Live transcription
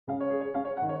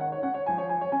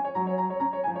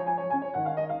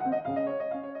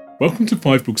Welcome to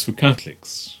 5 Books for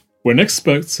Catholics, where an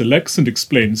expert selects and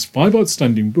explains 5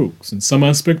 outstanding books in some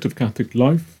aspect of Catholic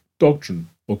life, doctrine,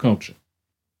 or culture.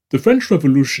 The French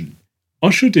Revolution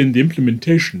ushered in the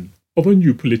implementation of a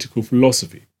new political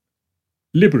philosophy,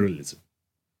 Liberalism.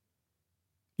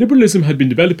 Liberalism had been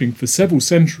developing for several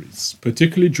centuries,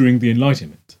 particularly during the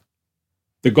Enlightenment.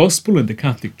 The Gospel and the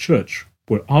Catholic Church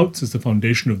were out as the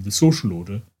foundation of the social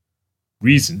order.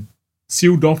 Reason,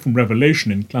 sealed off from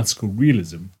revelation in classical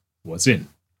realism, was in.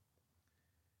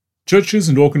 Churches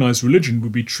and organized religion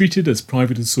would be treated as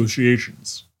private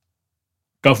associations.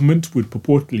 Government would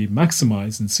purportedly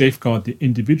maximize and safeguard the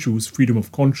individual's freedom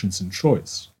of conscience and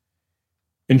choice.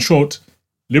 In short,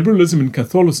 liberalism and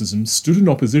Catholicism stood in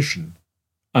opposition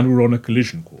and were on a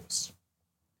collision course.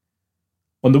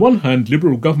 On the one hand,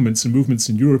 liberal governments and movements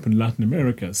in Europe and Latin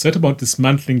America set about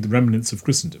dismantling the remnants of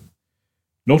Christendom,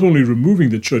 not only removing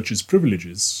the Church's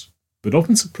privileges, but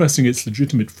often suppressing its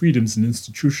legitimate freedoms and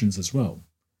institutions as well.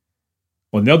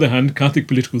 On the other hand, Catholic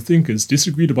political thinkers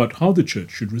disagreed about how the Church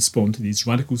should respond to these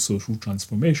radical social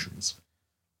transformations,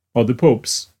 while the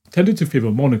popes tended to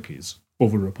favor monarchies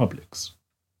over republics.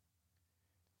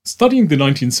 Studying the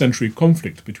 19th century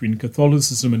conflict between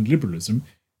Catholicism and liberalism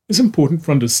is important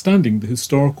for understanding the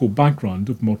historical background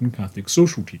of modern Catholic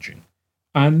social teaching,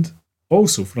 and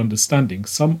also for understanding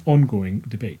some ongoing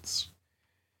debates.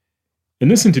 In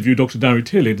this interview, Dr.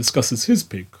 Darrick discusses his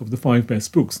pick of the 5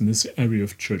 best books in this area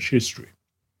of church history.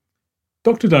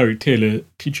 Dr. Darrick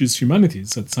teaches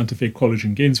humanities at Santa Fe College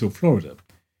in Gainesville, Florida.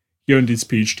 He earned his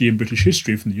PhD in British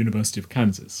history from the University of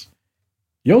Kansas.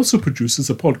 He also produces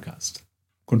a podcast,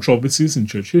 Controversies in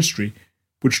Church History,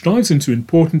 which dives into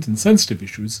important and sensitive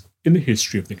issues in the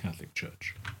history of the Catholic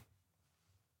Church.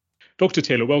 Dr.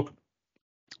 Taylor, welcome.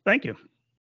 Thank you.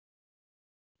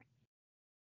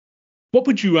 What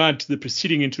would you add to the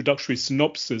preceding introductory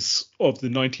synopsis of the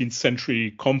 19th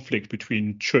century conflict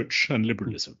between church and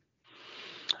liberalism?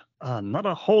 Not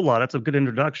a whole lot. That's a good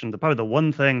introduction.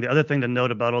 The other thing to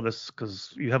note about all this,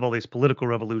 because you have all these political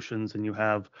revolutions and you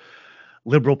have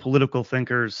liberal political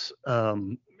thinkers,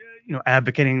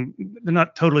 advocating, they're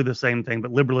not totally the same thing,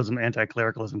 but liberalism and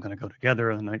anti-clericalism kind of go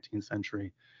together in the 19th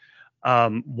century.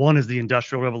 One is the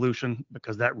Industrial Revolution,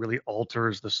 because that really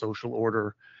alters the social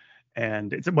order.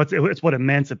 And it's what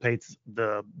emancipates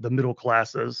the middle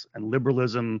classes, and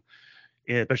liberalism,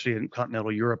 especially in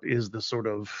continental Europe, is the sort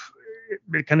of,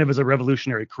 it kind of is a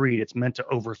revolutionary creed. It's meant to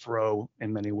overthrow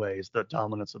in many ways the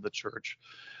dominance of the church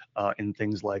in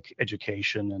things like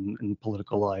education and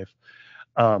political life.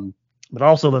 But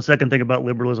also the second thing about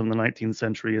liberalism in the 19th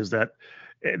century is that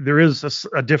there is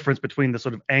a difference between the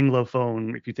sort of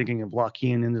Anglophone, if you're thinking of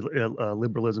Lockean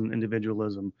liberalism,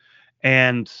 individualism,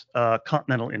 and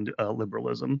continental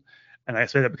liberalism. And I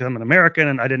say that because I'm an American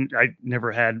and I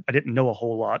didn't know a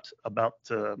whole lot about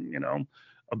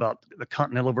about the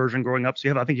continental version growing up.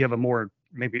 So I think you have a more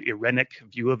maybe Irenic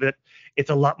view of it. It's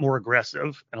a lot more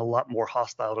aggressive and a lot more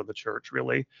hostile to the church,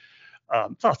 really.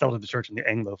 It's hostile to the church in the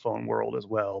Anglophone world as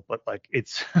well, but like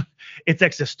it's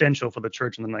existential for the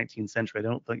church in the 19th century. I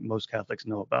don't think most Catholics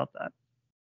know about that.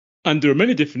 And there are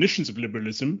many definitions of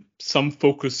liberalism. Some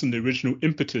focus on the original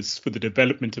impetus for the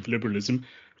development of liberalism,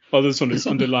 others on its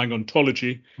underlying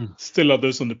ontology, still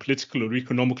others on the political or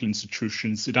economical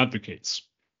institutions it advocates.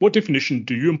 What definition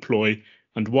do you employ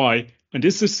and why? And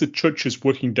is this the Church's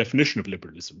working definition of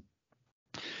liberalism?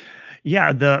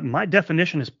 Yeah, my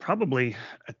definition is probably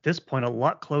at this point a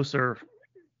lot closer.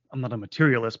 I'm not a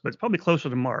materialist, but it's probably closer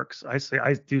to Marx.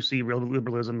 I do see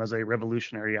liberalism as a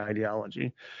revolutionary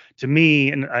ideology. To me,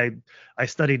 and I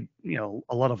studied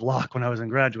a lot of Locke when I was in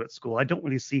graduate school. I don't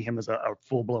really see him as a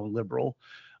full-blown liberal.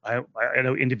 I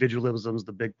know individualism is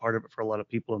the big part of it for a lot of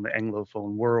people in the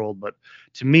Anglophone world, but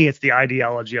to me, it's the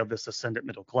ideology of this ascendant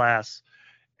middle class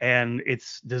and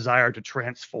its desire to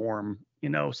transform,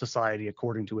 society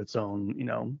according to its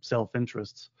own,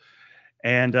 self-interests.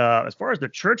 And as far as the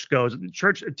church goes, the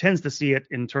church tends to see it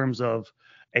in terms of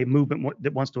a movement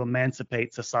that wants to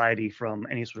emancipate society from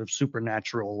any sort of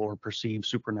supernatural or perceived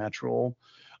supernatural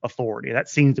authority. That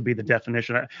seems to be the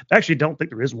definition. I actually don't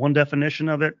think there is one definition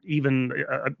of it, even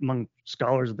among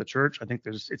scholars of the church. I think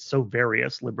it's so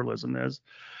various, liberalism is.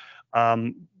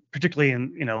 Particularly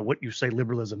in what you say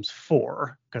liberalism's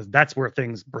for, because that's where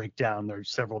things break down. There's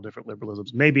several different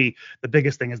liberalisms. Maybe the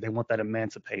biggest thing is they want that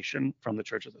emancipation from the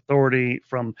church's authority,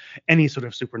 from any sort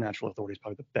of supernatural authority is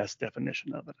probably the best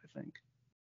definition of it, I think.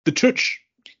 The church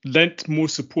lent more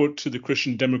support to the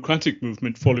Christian democratic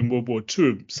movement following World War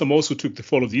II. Some also took the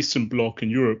fall of the Eastern Bloc in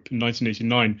Europe in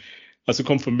 1989 as a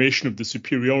confirmation of the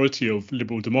superiority of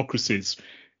liberal democracies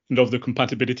and of their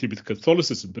compatibility with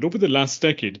Catholicism. But over the last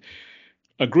decade,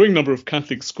 A growing number of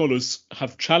Catholic scholars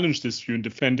have challenged this view and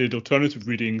defended alternative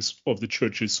readings of the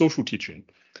Church's social teaching.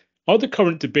 Are the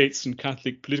current debates in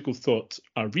Catholic political thought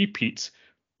a repeat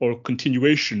or a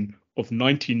continuation of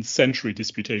 19th century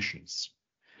disputations?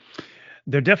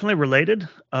 They're definitely related.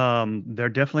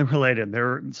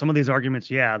 There, some of these arguments,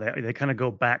 yeah, they kind of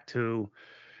go back to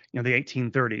the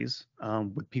 1830s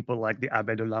with people like the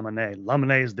Abbé de Lamennais.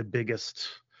 Lamennais is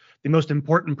the most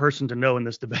important person to know in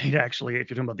this debate, actually, if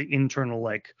you're talking about the internal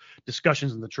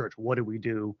discussions in the church. What do we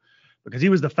do? Because he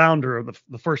was the founder of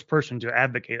the first person to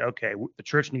advocate, okay, the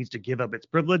church needs to give up its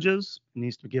privileges,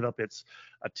 needs to give up its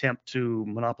attempt to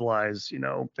monopolize,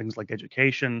 things like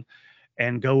education,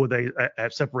 and go with a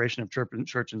separation of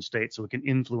church and state so it can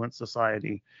influence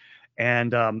society.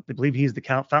 And I believe he's the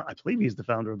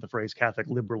founder of the phrase Catholic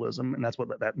liberalism, and that's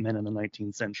what that meant in the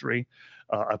 19th century,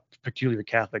 a peculiar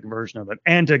Catholic version of it,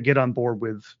 and to get on board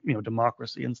with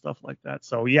democracy and stuff like that.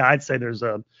 So yeah, I'd say there's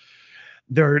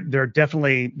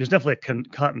definitely a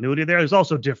continuity there. There's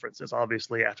also differences,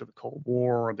 obviously, after the Cold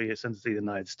War, the ascendancy of the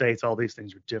United States. All these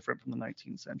things are different from the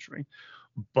 19th century,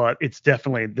 but this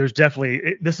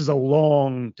is a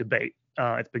long debate.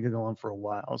 It's been going on for a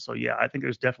while. So yeah, I think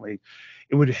it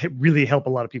would really help a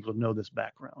lot of people to know this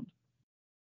background.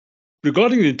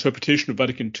 Regarding the interpretation of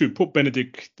Vatican II, Pope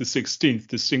Benedict XVI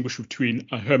distinguished between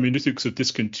a hermeneutics of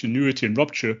discontinuity and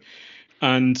rupture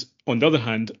and, on the other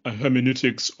hand, a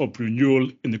hermeneutics of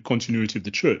renewal in the continuity of the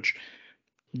Church.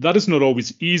 That is not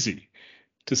always easy.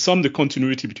 To some, the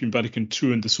continuity between Vatican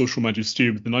II and the social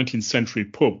magisterium of the 19th century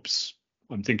popes,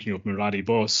 I'm thinking of Mirari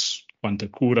Vos, Quanta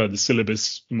Cura, the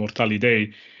Syllabus, Immortali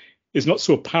Dei, is not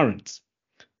so apparent.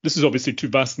 This is obviously too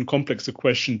vast and complex a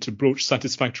question to broach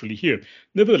satisfactorily here.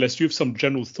 Nevertheless, you have some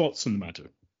general thoughts on the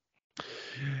matter.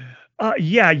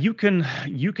 Yeah, you can.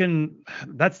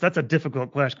 That's a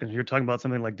difficult question because you're talking about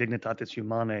something like Dignitatis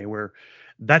Humanae, where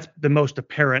that's the most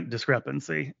apparent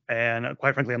discrepancy. And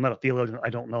quite frankly, I'm not a theologian.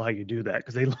 I don't know how you do that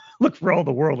because they look for all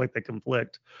the world like they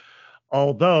conflict.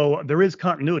 Although there is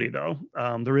continuity, though.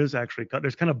 There's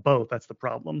kind of both. That's the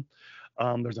problem.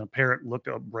 There's an apparent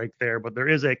break there, but there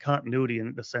is a continuity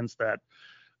in the sense that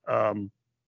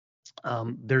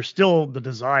there's still the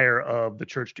desire of the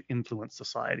church to influence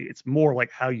society. It's more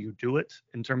like how you do it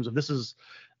in terms of, this is,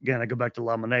 again, I go back to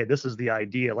Lamennais. This is the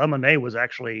idea. Lamennais was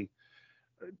actually,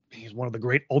 he's one of the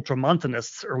great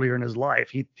ultramontanists earlier in his life.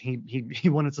 He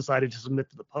wanted society to submit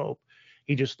to the Pope.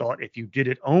 He just thought if you did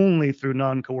it only through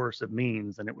non-coercive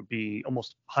means, then it would be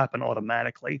almost happen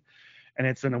automatically. And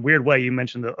it's in a weird way, you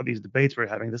mentioned these debates we're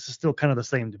having. This is still kind of the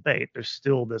same debate. There's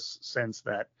still this sense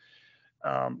that,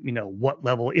 what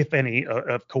level, if any,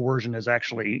 of coercion is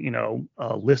actually,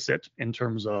 licit in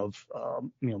terms of,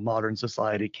 modern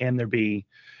society. Can there be,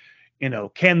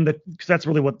 because that's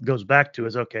really what goes back to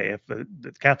is, okay, if the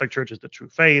Catholic Church is the true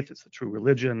faith, it's the true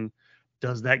religion,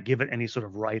 does that give it any sort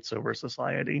of rights over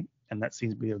society? And that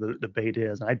seems to be what the debate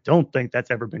is. And I don't think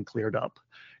that's ever been cleared up,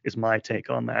 is my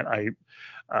take on that.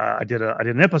 I did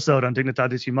an episode on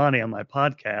Dignitatis Humanae on my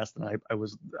podcast, and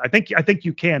I think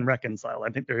you can reconcile. I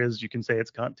think you can say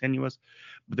it's continuous,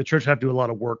 but the church have to do a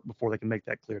lot of work before they can make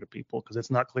that clear to people, because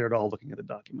it's not clear at all looking at the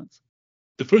documents.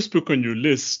 The first book on your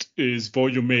list is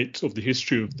Volume 8 of the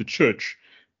History of the Church,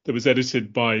 that was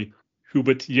edited by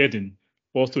Hubert Jedin,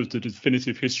 author of the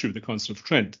Definitive History of the Council of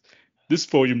Trent. This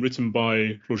volume, written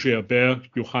by Roger Habert,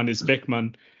 Johannes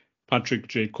Beckmann, Patrick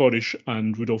J. Korisch,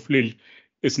 and Rudolf Lill,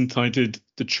 is entitled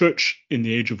The Church in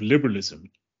the Age of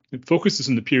Liberalism. It focuses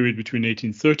on the period between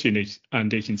 1830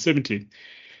 and 1870.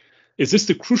 Is this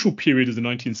the crucial period of the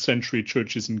 19th century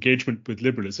church's engagement with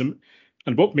liberalism?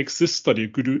 And what makes this study a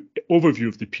good overview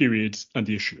of the period and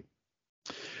the issue?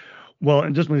 Well,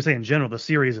 and just when we say in general, the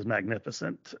series is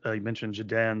magnificent. You mentioned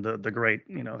Jedin, the great,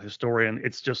 historian.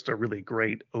 It's just a really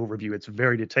great overview. It's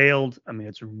very detailed. I mean,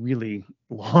 it's really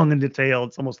long and detailed.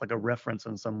 It's almost like a reference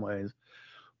in some ways,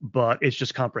 but it's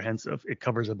just comprehensive. It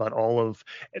covers about all of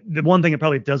the one thing it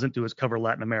probably doesn't do is cover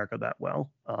Latin America that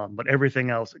well. But everything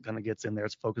else, it kind of gets in there.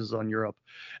 It focuses on Europe.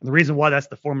 And the reason why that's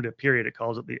the formative period, it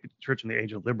calls it the Church in the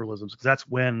Age of Liberalism, because that's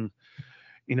when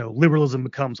liberalism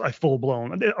becomes a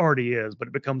full-blown, it already is, but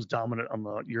it becomes dominant on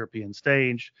the European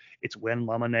stage. It's when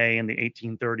Lamennais in the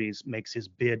 1830s makes his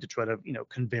bid to try to,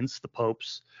 convince the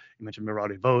popes. You mentioned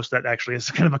Mirari Vos, that actually is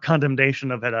kind of a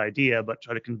condemnation of that idea, but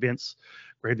try to convince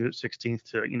Gregory XVI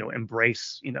to,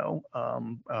 embrace,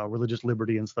 religious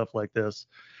liberty and stuff like this.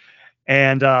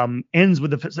 And ends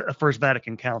with the First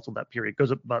Vatican Council. That period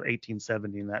goes up about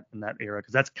 1870 in that era,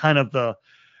 because that's kind of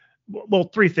well,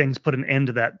 three things put an end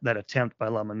to that attempt by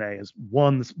Lamennais. Is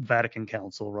one, this Vatican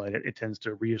Council, right? It tends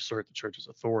to reassert the church's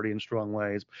authority in strong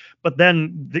ways, but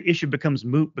then the issue becomes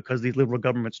moot because these liberal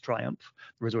governments triumph.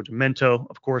 The Risorgimento,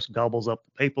 of course, gobbles up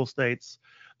the Papal States.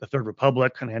 The Third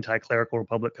Republic, an anti-clerical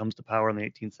republic, comes to power in the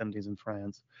 1870s in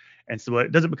France, and so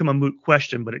it doesn't become a moot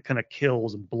question, but it kind of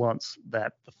kills and blunts the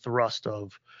thrust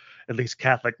of at least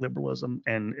Catholic liberalism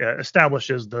and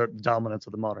establishes the dominance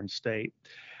of the modern state.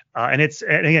 And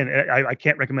again, I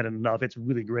can't recommend it enough. It's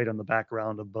really great on the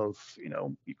background of both,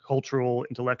 cultural,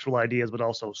 intellectual ideas, but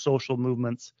also social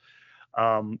movements.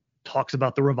 Talks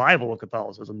about the revival of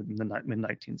Catholicism in the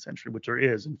mid-19th century, which there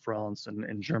is in France and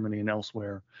in Germany and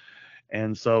elsewhere.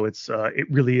 And so it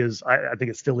really is. I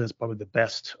think it still is probably the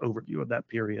best overview of that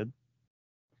period.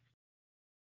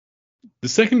 The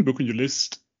second book on your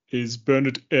list is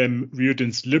Bernard M.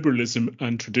 Reardon's Liberalism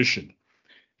and Tradition.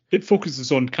 It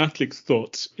focuses on Catholic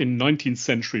thought in 19th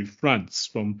century France,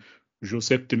 from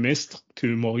Joseph de Maistre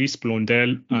to Maurice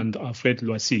Blondel and Alfred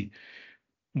Loisy.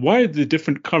 Why are the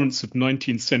different currents of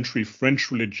 19th century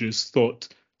French religious thought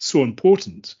so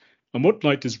important, and what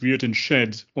light does Reardon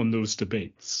shed on those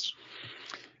debates?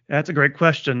 That's a great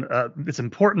question. It's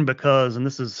important because, and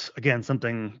this is, again,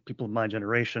 something people of my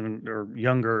generation or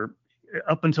younger,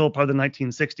 up until probably the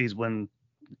 1960s, when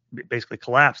it basically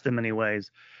collapsed in many ways,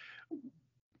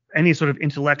 any sort of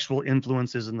intellectual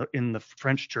influences in the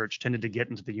French church tended to get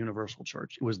into the universal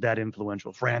church. It was that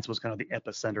influential. France was kind of the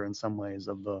epicenter in some ways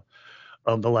of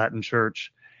the Latin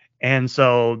church. And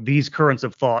so these currents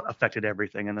of thought affected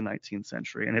everything in the 19th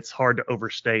century. And it's hard to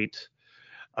overstate.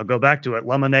 I'll go back to it.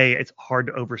 Lamennais, it's hard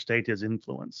to overstate his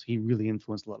influence. He really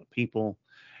influenced a lot of people.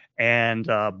 And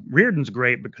Reardon's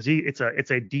great because it's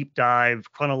a deep dive,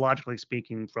 chronologically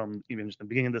speaking, from even just the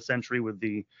beginning of the century with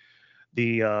the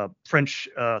French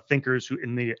thinkers who,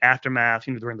 in the aftermath,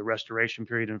 during the Restoration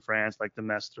period in France, like de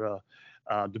Maistre,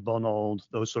 de Bonald,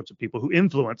 those sorts of people who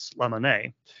influenced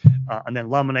Lamennais, and then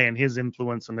Lamennais and his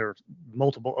influence, and there are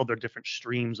multiple other different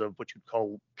streams of what you'd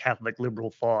call Catholic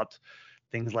liberal thought,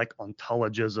 things like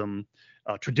ontologism,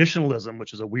 traditionalism,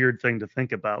 which is a weird thing to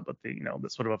think about, but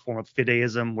that's sort of a form of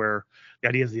fideism, where the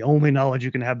idea is the only knowledge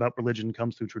you can have about religion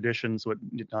comes through tradition, so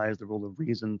it denies the role of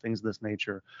reason, things of this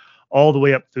nature, all the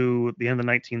way up through the end of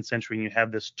the 19th century. And you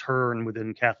have this turn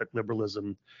within Catholic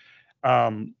liberalism,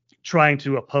 trying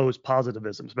to oppose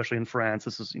positivism, especially in France.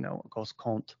 This is, of course,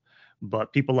 Comte,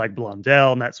 but people like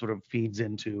Blondel, and that sort of feeds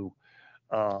into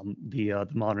the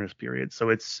modernist period. So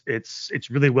it's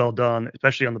really well done,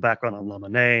 especially on the background on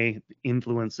Lamennais, the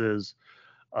influences.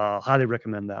 Highly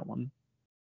recommend that one.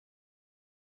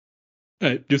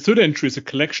 Your third entry is a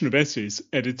collection of essays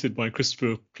edited by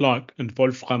Christopher Clark and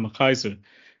Wolfram Kaiser,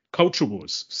 Culture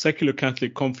Wars, Secular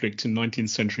Catholic Conflict in 19th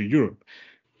Century Europe.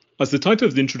 As the title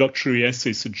of the introductory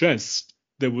essay suggests,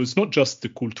 there was not just the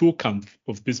Kulturkampf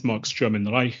of Bismarck's German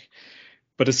Reich,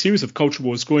 but a series of culture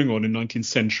wars going on in 19th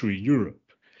century Europe.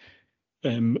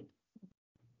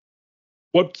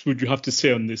 What would you have to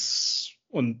say on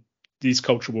these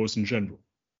culture wars in general?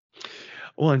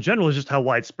 Well, in general, it's just how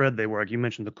widespread they were. Like you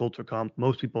mentioned the Kulturkampf.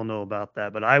 Most people know about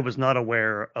that, but I was not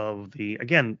aware of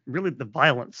really the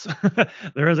violence.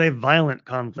 There is a violent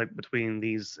conflict between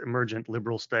these emergent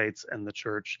liberal states and the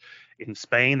church in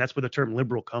Spain. That's where the term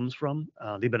liberal comes from.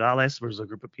 Liberales was a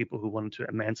group of people who wanted to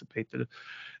emancipate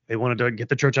they wanted to get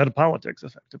the church out of politics,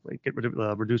 effectively, get rid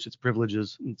of, reduce its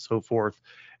privileges and so forth.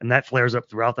 And that flares up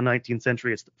throughout the 19th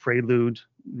century. It's the prelude,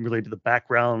 really, to the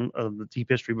background of the deep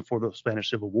history before the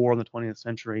Spanish Civil War in the 20th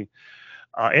century.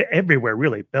 Everywhere,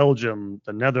 really, Belgium,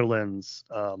 the Netherlands,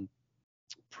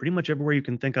 pretty much everywhere you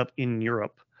can think of in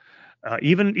Europe.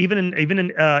 Even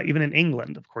in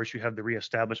England, of course, you have the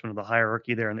reestablishment of the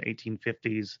hierarchy there in the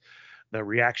 1850s. The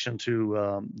reaction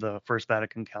to the First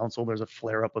Vatican Council, there's a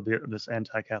flare up of this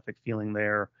anti-Catholic feeling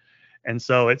there, and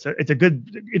so it's a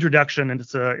good introduction, and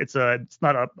it's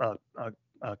not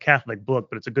a Catholic book,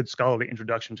 but it's a good scholarly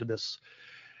introduction to this.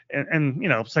 And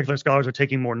secular scholars are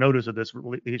taking more notice of this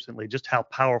recently, just how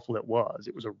powerful it was.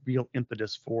 It was a real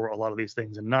impetus for a lot of these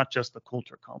things, and not just the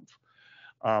Kulturkampf.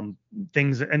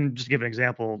 Things, and just to give an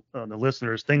example, the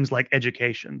listeners, things like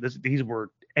education. These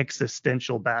were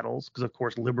existential battles, because of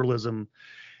course liberalism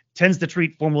tends to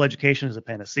treat formal education as a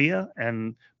panacea,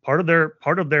 and part of their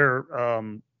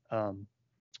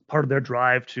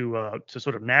drive to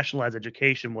sort of nationalize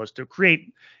education was to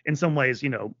create, in some ways,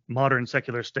 modern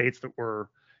secular states that were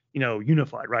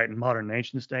unified, right, in modern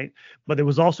nation state. But it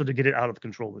was also to get it out of the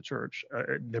control of the church.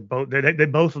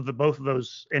 Both of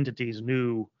those entities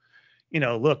knew,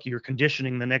 look, you're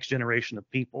conditioning the next generation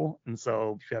of people, and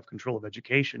so if you have control of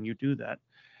education, you do that.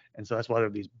 And so that's why there are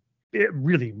these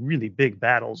really, really big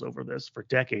battles over this for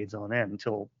decades on end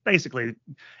until basically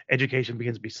education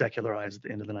begins to be secularized at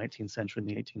the end of the 19th century in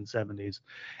the 1870s.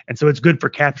 And so it's good for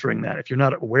capturing that. If you're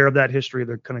not aware of that history,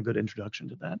 they're kind of good introduction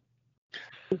to that.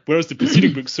 Whereas the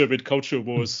preceding book surveyed culture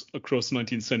wars across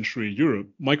 19th century Europe,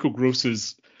 Michael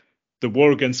Gross's The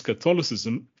War Against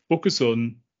Catholicism focus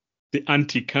on the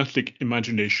anti-Catholic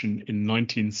imagination in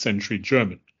 19th century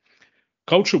German.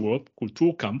 Culture war,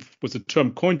 Kulturkampf, was a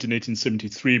term coined in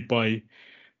 1873 by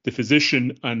the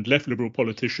physician and left liberal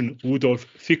politician Rudolf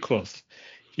Virchow.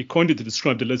 He coined it to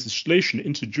describe the legislation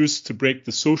introduced to break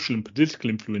the social and political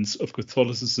influence of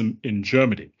Catholicism in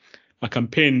Germany, a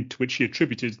campaign to which he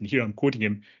attributed, and here I'm quoting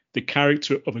him, the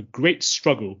character of a great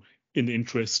struggle in the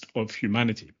interest of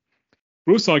humanity.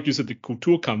 Gross argues that the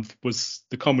Kulturkampf was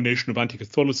the culmination of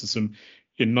anti-Catholicism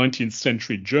in 19th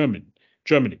century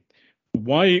Germany.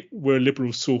 Why were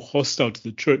liberals so hostile to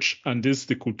the church, and is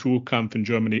the Kulturkampf in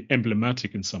Germany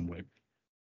emblematic in some way?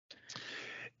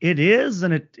 It is,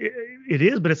 and it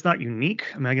is, but it's not unique.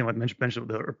 I mean, again, I mentioned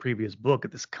with the previous book,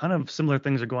 this kind of similar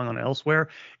things are going on elsewhere.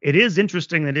 It is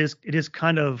interesting that it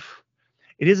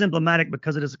is emblematic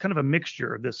because it is kind of a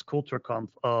mixture of this Kulturkampf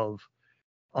of,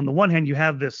 on the one hand, you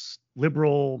have this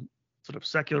liberal sort of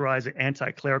secularizing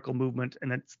anti-clerical movement,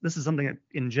 and this is something that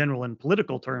in general in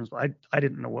political terms I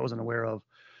wasn't aware of,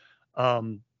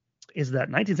 is that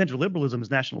 19th century liberalism is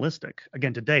nationalistic.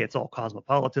 Again, today it's all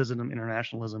cosmopolitanism,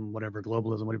 internationalism, whatever,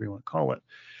 globalism, whatever you want to call it.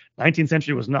 19th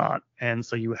century was not, and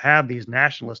so you have these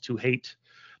nationalists who hate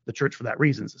the church for that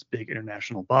reason. It's this big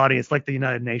international body. It's like the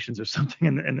United Nations or something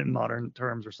in modern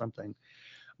terms or something.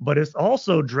 But it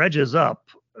also dredges up,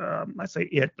 I say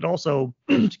it, but also,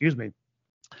 excuse me,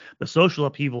 the social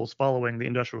upheavals following the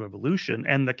Industrial Revolution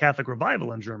and the Catholic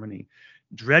revival in Germany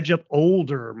dredge up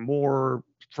older, more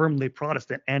firmly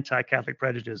Protestant anti-Catholic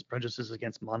prejudices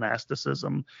against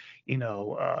monasticism,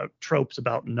 tropes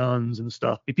about nuns and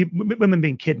stuff. Women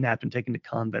being kidnapped and taken to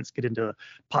convents get into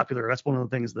popular. That's one of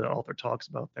the things the author talks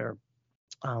about there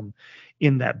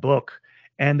in that book.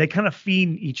 And they kind of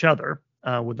feed each other.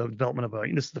 With the development of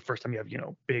this is the first time you have,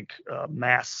 big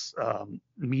mass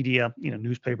media,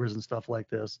 newspapers and stuff like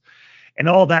this. And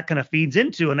all that kind of feeds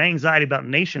into an anxiety about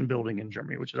nation building in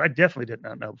Germany, which I definitely did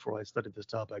not know before I studied this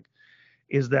topic,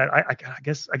 is that I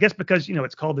guess because,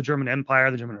 it's called the German Empire,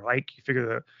 the German Reich, you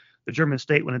figure the German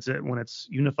state when it's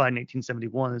unified in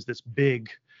 1871 is this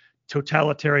big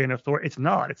totalitarian authority. It's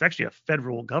not. It's actually a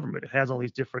federal government. It has all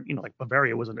these different, like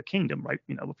Bavaria wasn't a kingdom, right?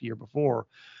 A year before.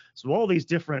 So all these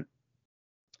different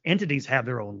entities have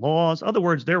their own laws. In other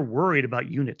words, they're worried about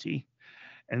unity.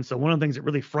 And so one of the things that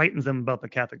really frightens them about the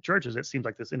Catholic Church is it seems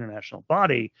like this international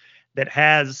body that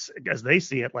has, as they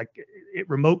see it, like it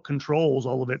remote controls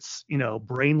all of its,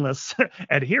 brainless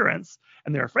adherents.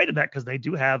 And they're afraid of that because they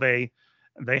have a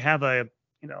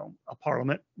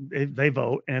parliament, they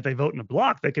vote. And if they vote in a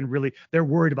bloc, they're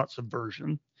worried about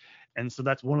subversion. And so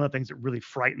that's one of the things that really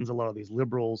frightens a lot of these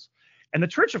liberals. And the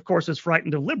church, of course, is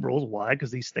frightened of liberals. Why?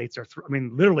 Because these states are,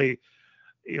 literally,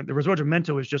 the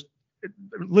Risorgimento is just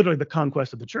literally the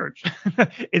conquest of the church.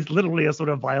 It's literally a sort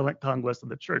of violent conquest of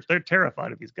the church. They're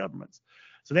terrified of these governments.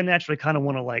 So they naturally kind of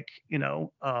want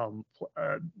to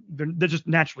they're just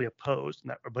naturally opposed.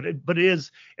 But it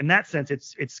is, in that sense,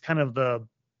 it's kind of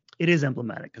it is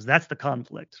emblematic because that's the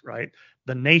conflict, right?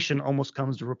 The nation almost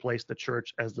comes to replace the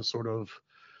church as the sort of,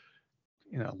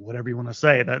 whatever you want to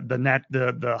say,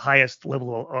 the highest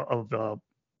level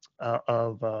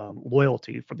of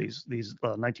loyalty for these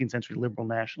 19th century liberal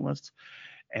nationalists.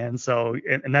 And so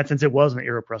in that sense, it was an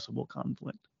irrepressible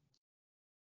conflict.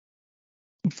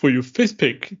 For your fifth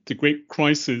pick, The Great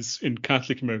Crisis in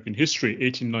Catholic American History,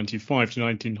 1895 to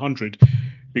 1900,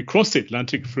 we crossed the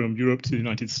Atlantic from Europe to the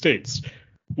United States.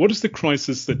 What is the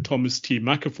crisis that Thomas T.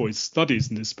 McAvoy studies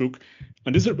in this book,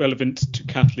 and is it relevant to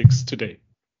Catholics today?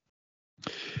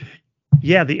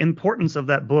 Yeah, the importance of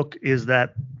that book is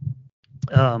that,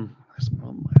 there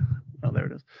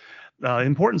it is. The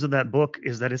importance of that book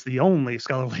is that it's the only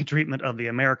scholarly treatment of the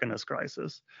Americanist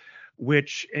crisis,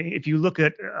 which if you look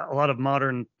at a lot of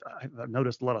modern, I've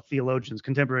noticed a lot of theologians,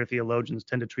 contemporary theologians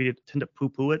tend to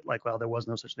poo-poo it, like, well, there was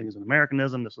no such thing as an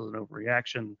Americanism, this was an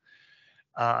overreaction.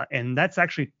 And that's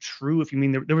actually true if you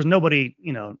mean there was nobody,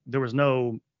 there was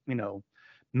no,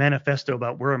 manifesto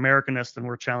about we're Americanists and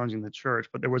we're challenging the church,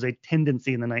 but there was a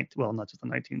tendency in not just the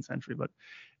 19th century, but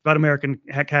about American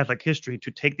Catholic history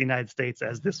to take the United States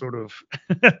as this sort of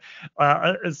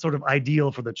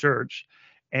ideal for the church.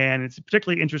 And it's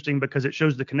particularly interesting because it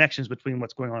shows the connections between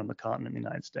what's going on in the continent in the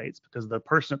United States, because the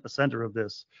person at the center of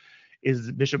this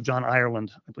is Bishop John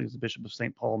Ireland, I believe he's the Bishop of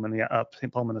St. Paul,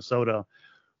 Minnesota,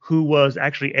 who was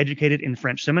actually educated in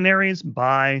French seminaries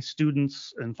by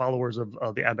students and followers of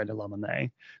the Abbé de Lamennais.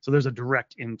 So there's a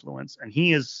direct influence. And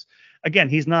he is, again,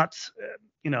 he's not,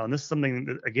 and this is something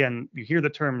that, again, you hear the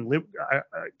term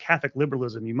Catholic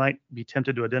liberalism, you might be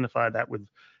tempted to identify that with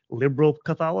liberal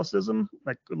Catholicism.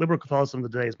 Like liberal Catholicism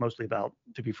today is mostly about,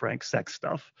 to be frank, sex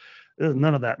stuff. There's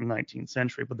none of that in the 19th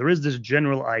century, but there is this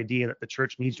general idea that the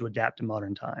church needs to adapt to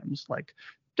modern times, like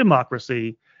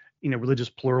democracy, religious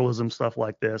pluralism, stuff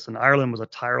like this. And Ireland was a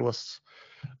tireless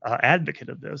advocate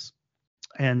of this.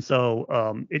 And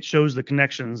so it shows the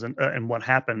connections and what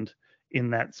happened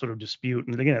in that sort of dispute.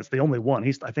 And again, it's the only one.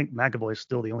 I think McAvoy is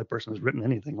still the only person who's written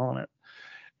anything on it.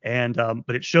 And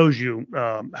but it shows you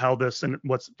how this, and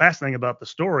what's fascinating about the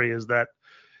story is that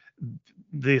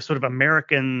the sort of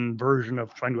American version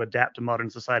of trying to adapt to modern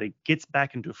society gets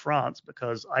back into France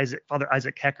because Father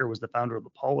Isaac Hecker was the founder of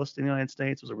the Paulists in the United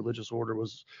States. It was a religious order.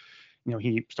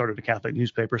 He started a Catholic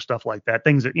newspaper, stuff like that.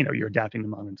 Things that you're adapting to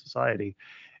modern society.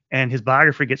 And his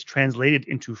biography gets translated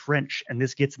into French, and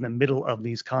this gets in the middle of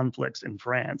these conflicts in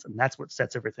France, and that's what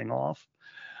sets everything off.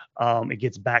 It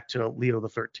gets back to Leo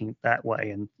XIII that way,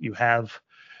 and you have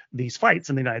these fights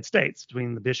in the United States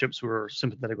between the bishops who are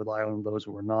sympathetic with Ireland and those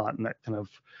who are not, and that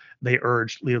they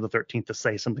urged Leo XIII to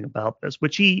say something about this,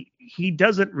 which he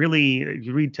doesn't really.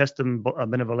 You read Testem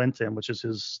Benevolentem, which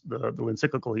is the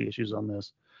encyclical he issues on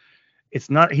this. It's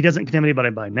not, he doesn't condemn anybody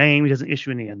by name. He doesn't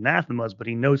issue any anathemas, but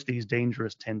he notes these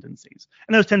dangerous tendencies.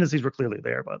 And those tendencies were clearly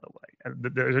there, by the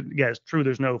way. Yeah, it's true.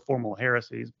 There's no formal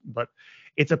heresies, but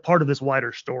it's a part of this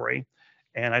wider story.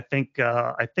 And I think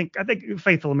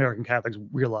faithful American Catholics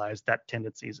realize that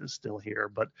tendencies is still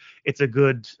here, but it's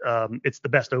it's the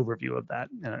best overview of that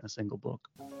in a single book.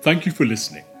 Thank you for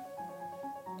listening.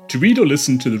 To read or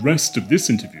listen to the rest of this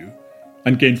interview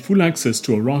and gain full access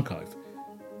to our archive,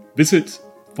 visit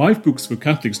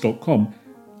 5booksforcatholics.com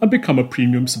and become a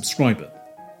premium subscriber.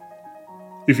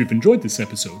 If you've enjoyed this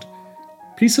episode,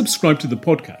 please subscribe to the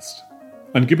podcast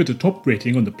and give it a top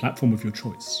rating on the platform of your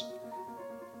choice.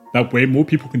 That way more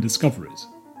people can discover it.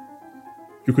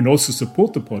 You can also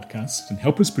support the podcast and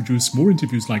help us produce more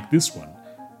interviews like this one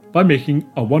by making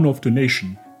a one-off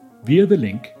donation via the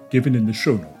link given in the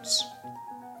show notes.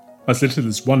 As little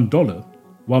as $1,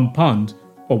 £1,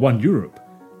 or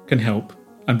 €1 can help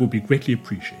and will be greatly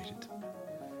appreciated.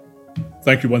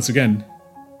 Thank you once again,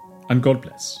 and God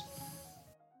bless.